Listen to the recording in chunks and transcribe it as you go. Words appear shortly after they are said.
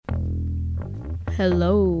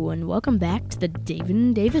Hello, and welcome back to the David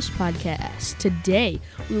and Davis podcast. Today,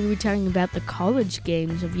 we will be talking about the college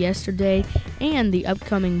games of yesterday and the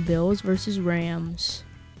upcoming Bills versus Rams.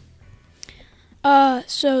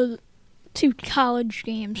 So two college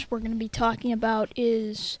games we're going to be talking about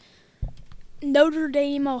is Notre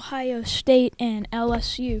Dame, Ohio State, and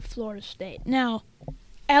LSU, Florida State. Now,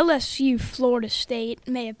 LSU, Florida State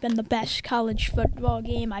may have been the best college football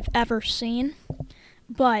game I've ever seen,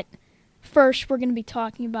 but first we're going to be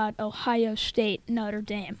talking about Ohio State, Notre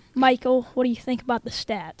Dame. Michael, what do you think about the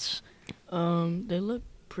stats? They look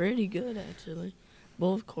pretty good, actually.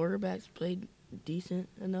 Both quarterbacks played decent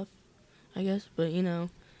enough, I guess. But,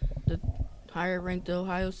 the higher-ranked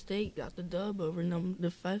Ohio State got the dub over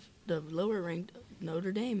the lower-ranked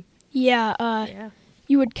Notre Dame. Yeah.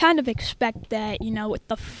 You would kind of expect that, with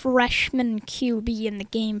the freshman QB in the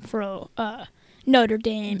game for Notre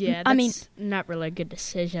Dame. Yeah, that's not really a good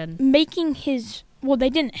decision. They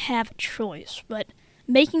didn't have a choice, but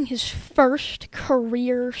making his first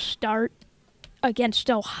career start against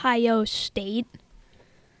Ohio State,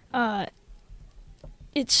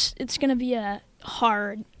 it's going to be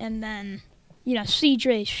hard. And then,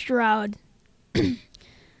 C.J. Stroud,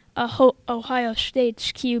 Ohio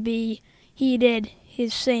State's QB, he did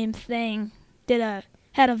his same thing,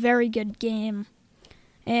 had a very good game,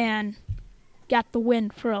 and got the win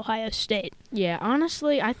for Ohio State. Yeah,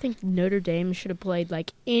 honestly, I think Notre Dame should have played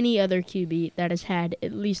like any other QB that has had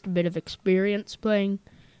at least a bit of experience playing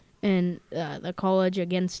in the college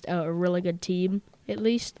against a really good team. At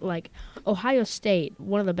least, like Ohio State,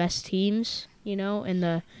 one of the best teams, in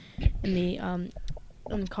the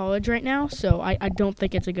college right now. So I don't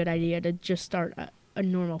think it's a good idea to just start a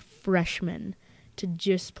normal freshman to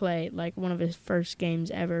just play like one of his first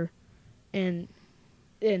games ever, and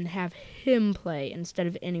have him play instead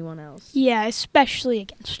of anyone else. Yeah, especially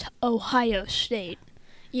against Ohio State.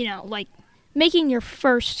 Making your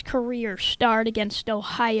first career start against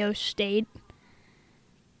Ohio State,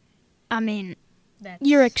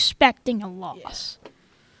 you're expecting a loss.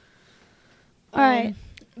 Yeah. All right.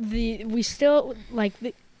 The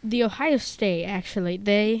Ohio State, actually,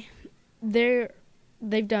 they've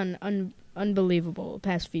done unbelievable the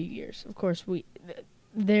past few years. Of course,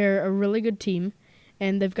 they're a really good team.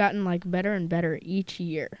 And they've gotten, better and better each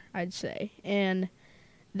year, I'd say. And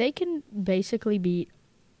they can basically beat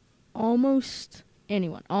almost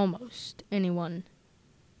anyone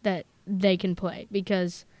that they can play.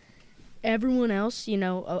 Because everyone else,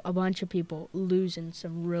 a bunch of people losing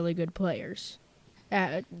some really good players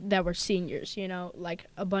that were seniors, like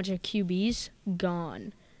a bunch of QBs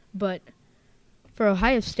gone. But for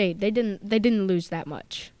Ohio State, they didn't lose that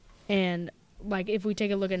much. And if we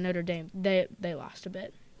take a look at Notre Dame, they lost a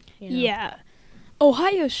bit. Yeah.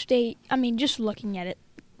 Ohio State, just looking at it,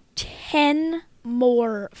 10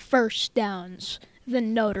 more first downs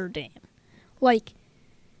than Notre Dame.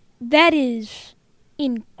 That is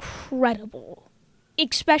incredible,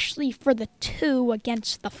 especially for the 2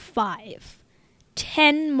 against the 5.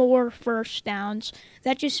 10 more first downs.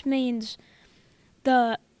 That just means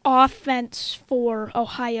the offense for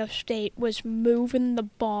Ohio State was moving the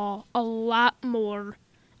ball a lot more.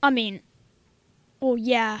 Notre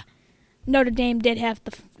Dame did have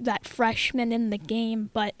that freshman in the game,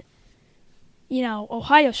 but,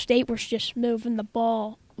 Ohio State was just moving the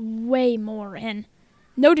ball way more, and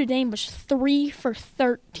Notre Dame was 3 for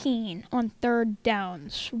 13 on third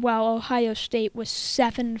downs, while Ohio State was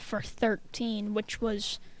 7 for 13, which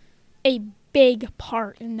was a big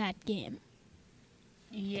part in that game.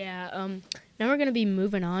 Yeah, now we're going to be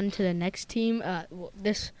moving on to the next team.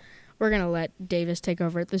 We're going to let Davis take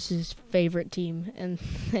over. This is his favorite team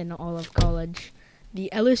in all of college. The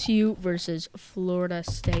LSU versus Florida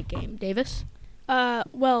State game. Davis? My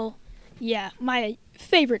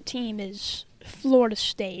favorite team is Florida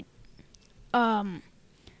State. They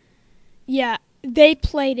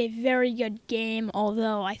played a very good game,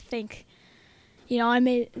 although I think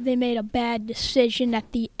they made a bad decision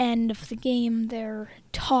at the end of the game. They're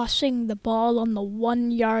tossing the ball on the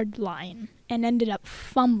 1-yard line and ended up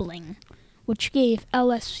fumbling, which gave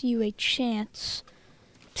LSU a chance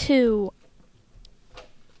to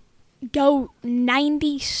go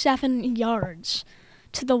 97 yards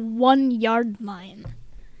to the 1-yard line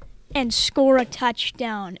and score a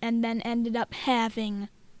touchdown, and then ended up having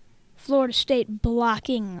Florida State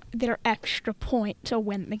blocking their extra point to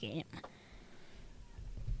win the game.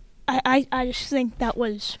 I just think that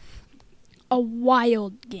was a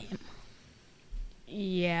wild game.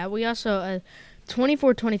 Yeah, we also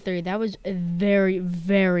 24-23. That was a very,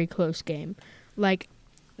 very close game.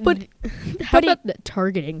 But how about the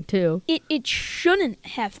targeting too? It shouldn't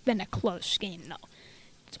have been a close game, though.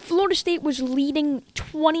 Florida State was leading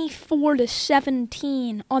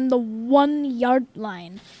 24-17 on the 1 yard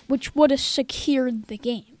line, which would have secured the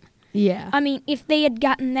game. Yeah. I mean, if they had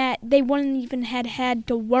gotten that, they wouldn't even had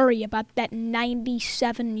to worry about that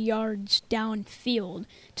 97 yards downfield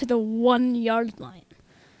to the 1 yard line.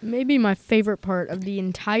 Maybe my favorite part of the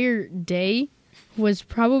entire day was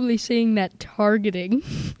probably seeing that targeting.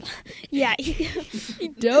 Yeah. He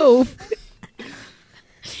dove.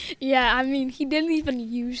 Yeah, I mean, he didn't even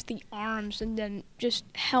use the arms and then just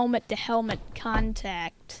helmet-to-helmet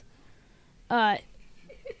contact. But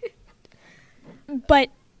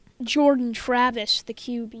Jordan Travis, the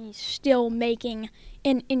QB, still making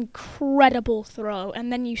an incredible throw.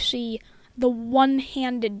 And then you see the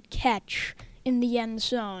one-handed catch in the end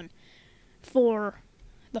zone for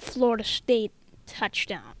the Florida State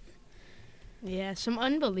touchdown. Yeah, some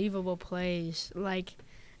unbelievable plays. Like,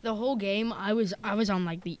 the whole game, I was on,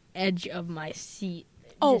 like, the edge of my seat.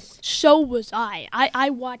 So was I.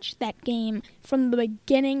 I watched that game from the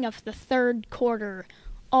beginning of the third quarter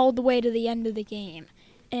all the way to the end of the game.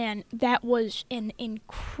 And that was an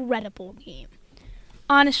incredible game.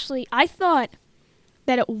 Honestly, I thought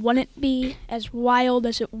that it wouldn't be as wild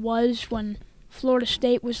as it was when Florida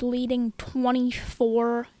State was leading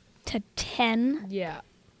 24-10. Yeah.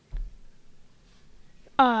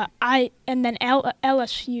 And then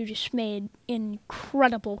LSU just made an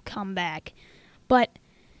incredible comeback. But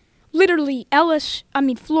literally,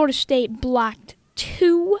 Florida State blocked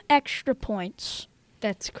 2 extra points.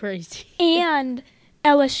 That's crazy. And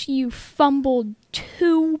LSU fumbled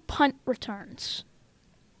 2 punt returns.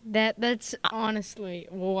 That's honestly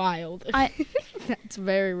wild. That's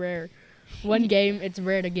very rare. One game, it's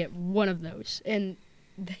rare to get one of those, and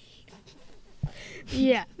they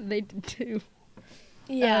did too.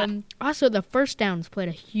 Yeah. Also, the first downs played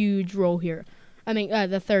a huge role here.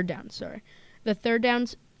 The third downs. Sorry, the third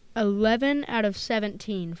downs. 11 out of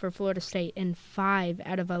 17 for Florida State and 5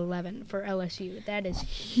 out of 11 for LSU. That is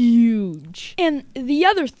huge. And the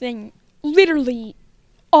other thing, literally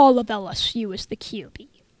all of LSU is the QB.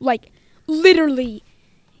 Like, literally,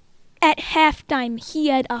 at halftime, he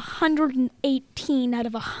had 118 out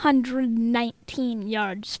of 119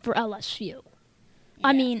 yards for LSU. Yeah.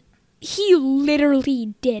 I mean, he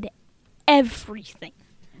literally did everything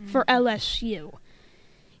for LSU.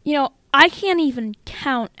 You know, I can't even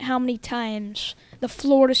count how many times the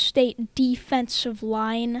Florida State defensive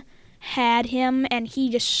line had him and he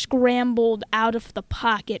just scrambled out of the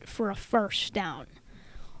pocket for a first down.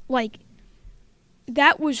 Like,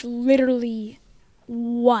 that was literally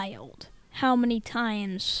wild how many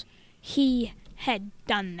times he had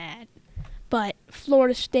done that. But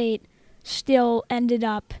Florida State still ended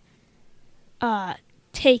up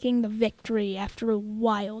taking the victory after a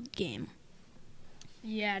wild game.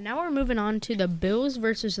 Yeah, now we're moving on to the Bills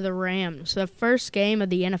versus the Rams, the first game of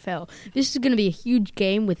the NFL. This is going to be a huge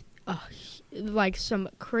game with some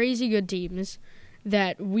crazy good teams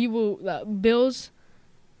that we will Bills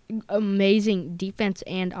amazing defense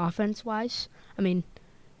and offense wise. I mean,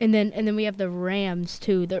 and then we have the Rams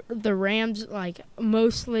too. The Rams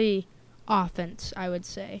mostly offense, I would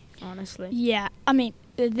say, honestly. Yeah, I mean,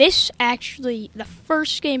 this actually, the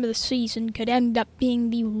first game of the season could end up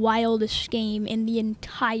being the wildest game in the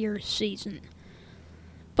entire season.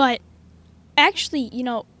 But actually,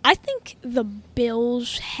 I think the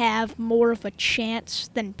Bills have more of a chance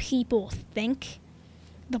than people think.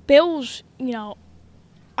 The Bills,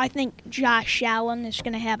 I think Josh Allen is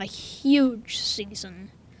going to have a huge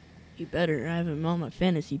season. You better. I have him on my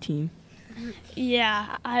fantasy team.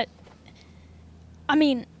 Yeah,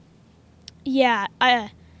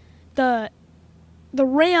 the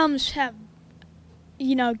Rams have,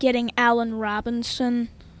 getting Allen Robinson.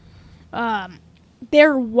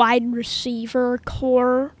 Their wide receiver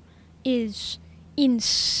core is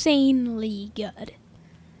insanely good.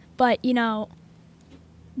 But,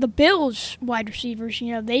 the Bills wide receivers,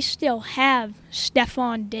 they still have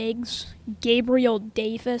Stephon Diggs, Gabriel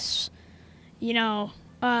Davis,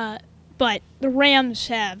 but the Rams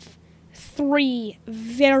have 3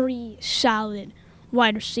 very solid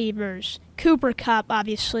wide receivers. Cooper Kupp,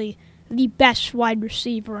 obviously, the best wide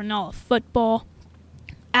receiver in all of football.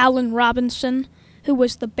 Allen Robinson, who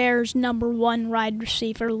was the Bears' number 1 wide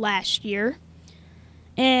receiver last year.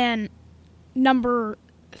 And number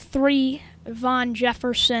 3, Von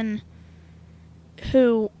Jefferson,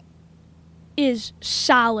 who is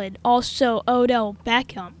solid. Also, Odell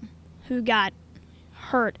Beckham, who got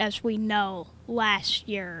hurt, as we know, last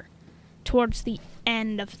year towards the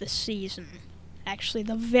end of the season. Actually,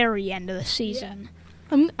 the very end of the season.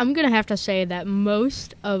 I'm gonna have to say that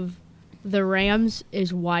most of the Rams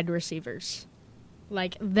is wide receivers.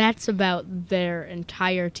 Like, that's about their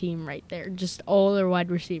entire team right there. Just all their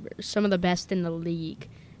wide receivers. Some of the best in the league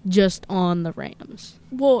just on the Rams.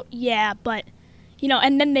 Well, yeah, but,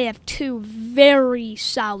 and then they have two very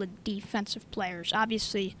solid defensive players.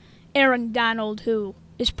 Obviously, Aaron Donald, who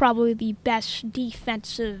is probably the best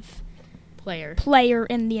defensive player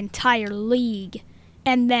in the entire league.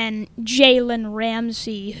 And then Jalen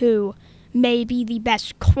Ramsey, who may be the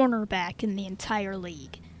best cornerback in the entire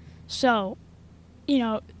league. So,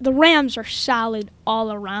 the Rams are solid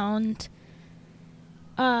all around.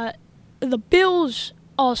 The Bills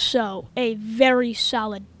also a very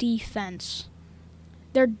solid defense.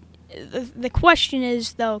 The question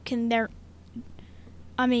is, though, can their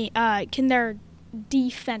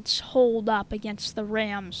defense hold up against the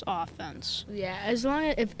Rams offense? Yeah, as long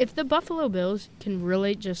as if the Buffalo Bills can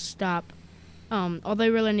really just stop, all they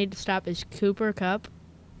really need to stop is Cooper Kupp,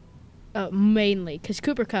 mainly, because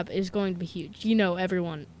Cooper Kupp is going to be huge.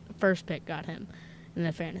 Everyone first pick got him in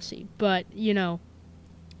the fantasy, but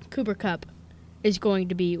Cooper Kupp is going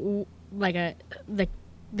to be like the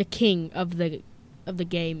king of the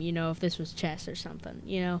game. If this was chess or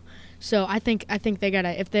something. So I think they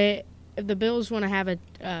gotta if the Bills want to have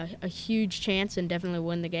a huge chance and definitely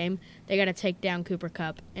win the game, they got to take down Cooper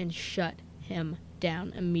Kupp and shut him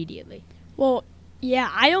down immediately. Well,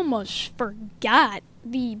 yeah, I almost forgot.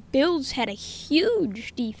 The Bills had a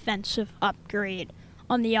huge defensive upgrade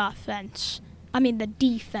on the offense. The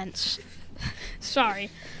defense. Sorry.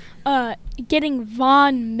 Getting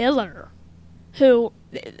Von Miller, who,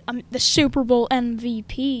 the Super Bowl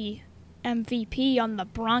MVP on the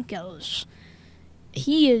Broncos.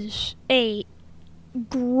 He is a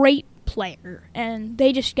great player, and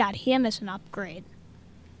they just got him as an upgrade.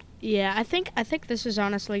 Yeah, I think this is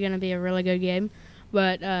honestly going to be a really good game,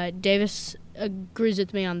 but Davis agrees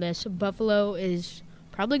with me on this. Buffalo is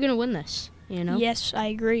probably going to win this, Yes, I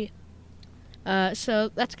agree.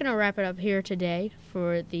 So that's going to wrap it up here today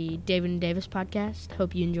for the David and Davis podcast.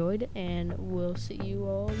 Hope you enjoyed, and we'll see you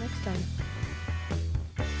all next time.